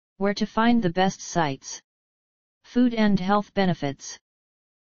Where to find the best sites. Food and health benefits.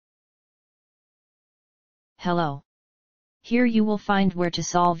 Hello. Here you will find where to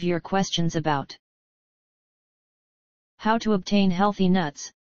solve your questions about how to obtain healthy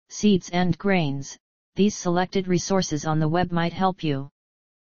nuts, seeds and grains. These selected resources on the web might help you.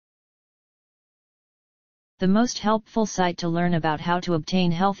 The most helpful site to learn about how to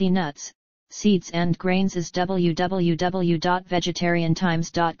obtain healthy nuts, seeds and grains is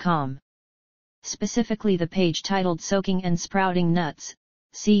www.vegetariantimes.com. Specifically the page titled Soaking and Sprouting Nuts,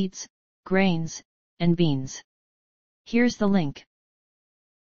 Seeds, Grains, and Beans. Here's the link.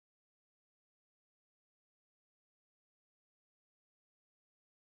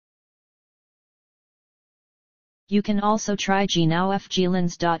 You can also try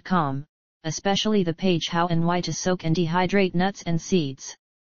gnowfglins.com, especially the page How and Why to Soak and Dehydrate Nuts and Seeds.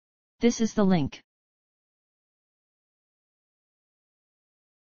 This is the link.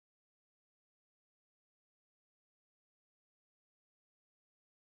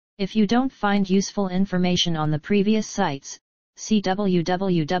 If you don't find useful information on the previous sites, see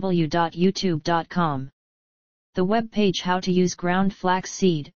www.youtube.com. The web page How to Use Ground Flax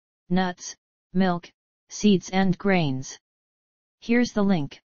Seed, Nuts, Milk, Seeds and Grains. Here's the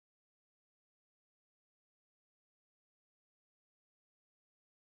link.